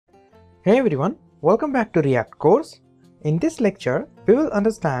Hey everyone, welcome back to React course. In this lecture, we will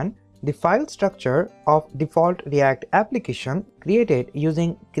understand the file structure of default React application created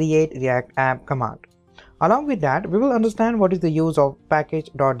using create React app command. Along with that, we will understand what is the use of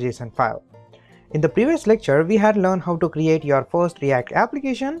Package.json file. In the previous lecture, we had learned how to create your first React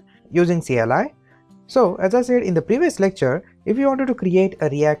application using CLI. So as I said in the previous lecture, if you wanted to create a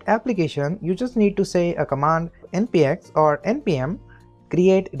React application, you just need to say a command npx or npm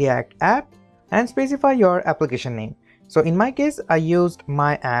create React app and specify your application name. So in my case, I used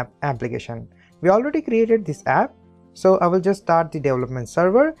my app application. We already created this app, so I will just start the development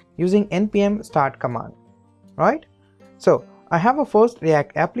server using npm start command, right? So I have a first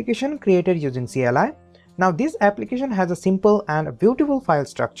React application created using CLI. Now this application has a simple and beautiful file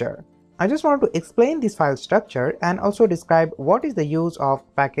structure. I just want to explain this file structure and also describe what is the use of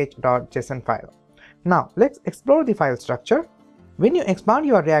Package.json file. Now let's explore the file structure. When you expand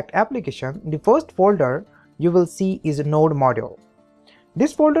your React application, the first folder you will see is a node module.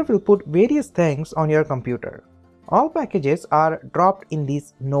 This folder will put various things on your computer. All packages are dropped in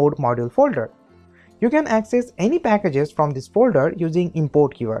this node module folder. You can access any packages from this folder using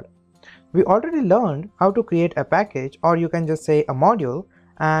import keyword. We already learned how to create a package, or you can just say a module,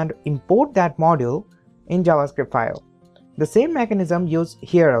 and import that module in JavaScript file. The same mechanism used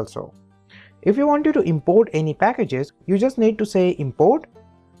here also. If you wanted to import any packages, you just need to say import,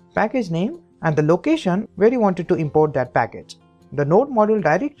 package name, and the location where you wanted to import that package. The node module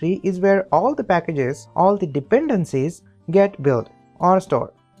directory is where all the packages, all the dependencies get built or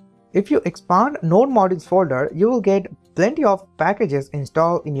stored. If you expand node modules folder, you will get plenty of packages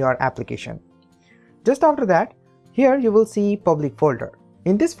installed in your application. Just after that, here you will see public folder.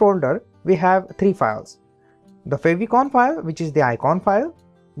 In this folder, we have three files. The favicon file, which is the icon file.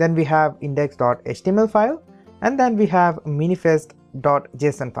 Then we have index.html file, and then we have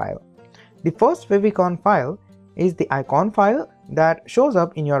manifest.json file. The first favicon file is the icon file that shows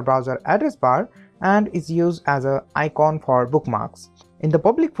up in your browser address bar and is used as an icon for bookmarks. In the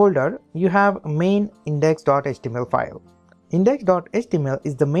public folder, you have main index.html file. Index.html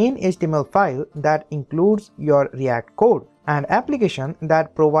is the main HTML file that includes your React code and application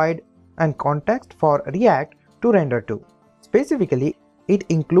that provide an context for React to render to. Specifically, it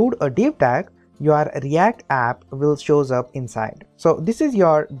includes a div tag your React app will shows up inside. So this is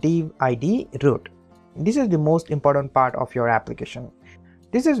your div ID root. This is the most important part of your application.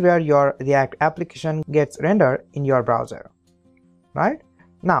 This is where your React application gets rendered in your browser, right?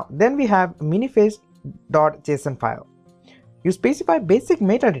 Now then we have manifest.json file. You specify basic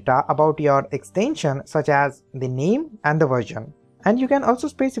metadata about your extension such as the name and the version. And you can also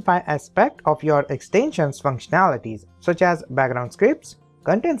specify aspect of your extension's functionalities such as background scripts,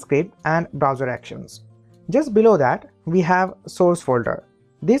 content script, and browser actions. Just below that, we have source folder.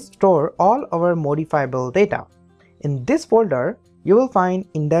 This stores all our modifiable data. In this folder, you will find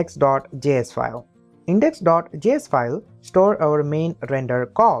index.js file. Index.js file stores our main render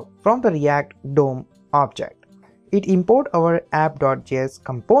call from the React DOM object. It imports our app.js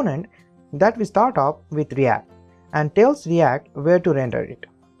component that we start off with React and tells React where to render it.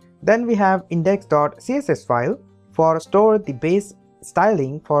 Then we have index.css file for store the base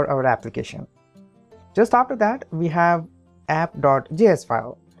styling for our application. Just after that, we have app.js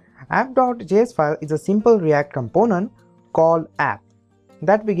file. App.js file is a simple React component called app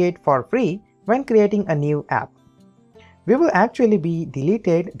that we get for free when creating a new app. We will actually be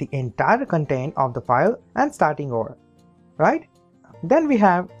deleted the entire content of the file and starting over, right? Then we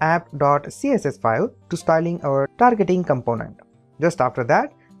have app.css file to styling our targeting component. Just after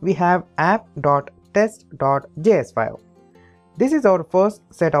that, we have app.test.js file. This is our first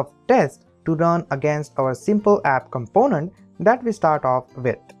set of tests to run against our simple app component that we start off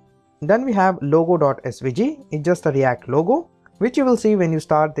with. Then we have logo.svg. It's just a React logo, which you will see when you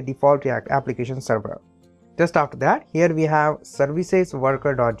start the default React application server. Just after that, here we have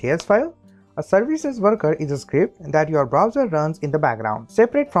servicesworker.js file. A services worker is a script that your browser runs in the background,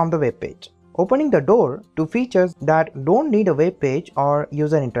 separate from the web page, opening the door to features that don't need a web page or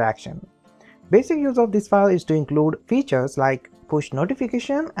user interaction. Basic use of this file is to include features like push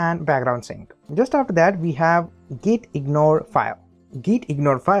notification and background sync. Just after that, we have gitignore file.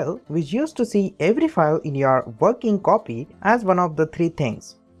 Gitignore file, which used to see every file in your working copy as one of the three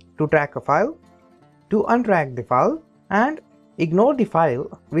things: to track a file, to untrack the file, and ignore the file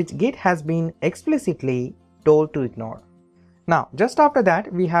which Git has been explicitly told to ignore. Now, just after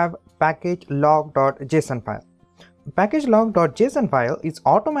that, we have Packagelog.json file. Packagelog.json file is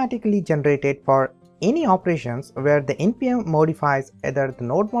automatically generated for any operations where the npm modifies either the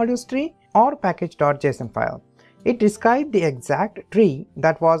node modules tree or package.json file. It describes the exact tree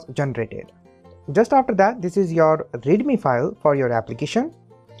that was generated. Just after that, this is your readme file for your application,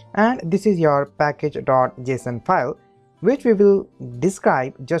 and this is your package.json file, which we will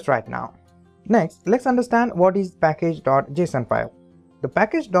describe just right now. Next, let's understand what is package.json file. The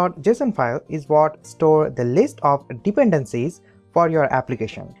package.json file is what stores the list of dependencies for your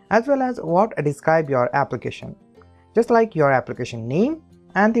application, as well as what describe your application, just like your application name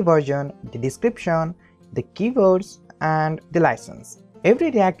and the version, the description, the keywords, and the license.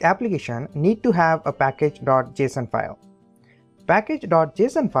 Every React application needs to have a package.json file.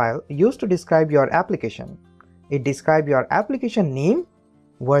 Package.json file used to describe your application. It describes your application name,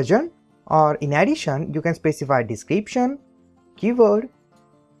 version, or in addition, you can specify description, keyword,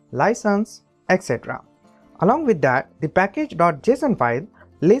 license, etc. Along with that, the package.json file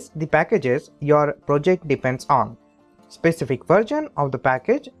lists the packages your project depends on, specific version of the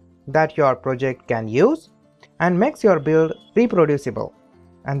package that your project can use, and makes your build reproducible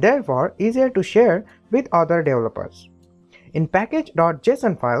and therefore easier to share with other developers. In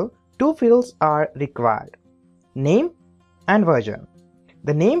package.json file, two fields are required: name and version.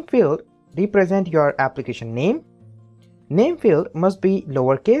 The name field represents your application name. Name field must be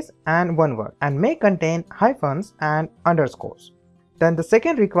lowercase and one word and may contain hyphens and underscores. Then the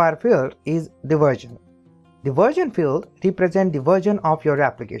second required field is the version. The version field represents the version of your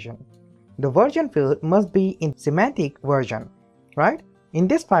application. The version field must be in semantic version, right? In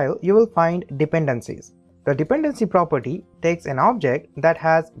this file, you will find dependencies. The dependency property takes an object that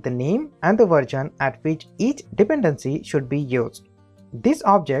has the name and the version at which each dependency should be used. This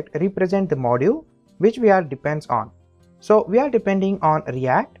object represents the module which we are depends on. So we are depending on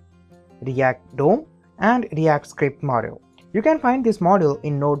React, React DOM, and React script module. You can find this module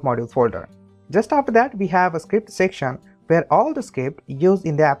in node module folder. Just after that, we have a script section where all the script used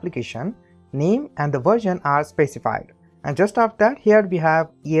in the application, name and the version are specified. And just after that, here we have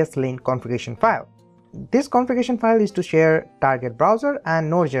ESLint configuration file. This configuration file is to share target browser and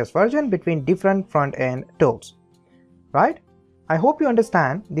Node.js version between different front-end tools, right? I hope you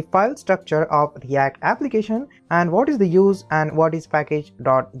understand the file structure of React application and what is the use and what is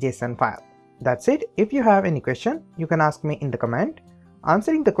package.json file. That's it. If you have any question, you can ask me in the comment.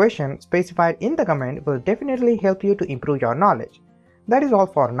 Answering the question specified in the comment will definitely help you to improve your knowledge. That is all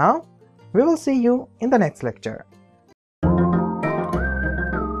for now. We will see you in the next lecture.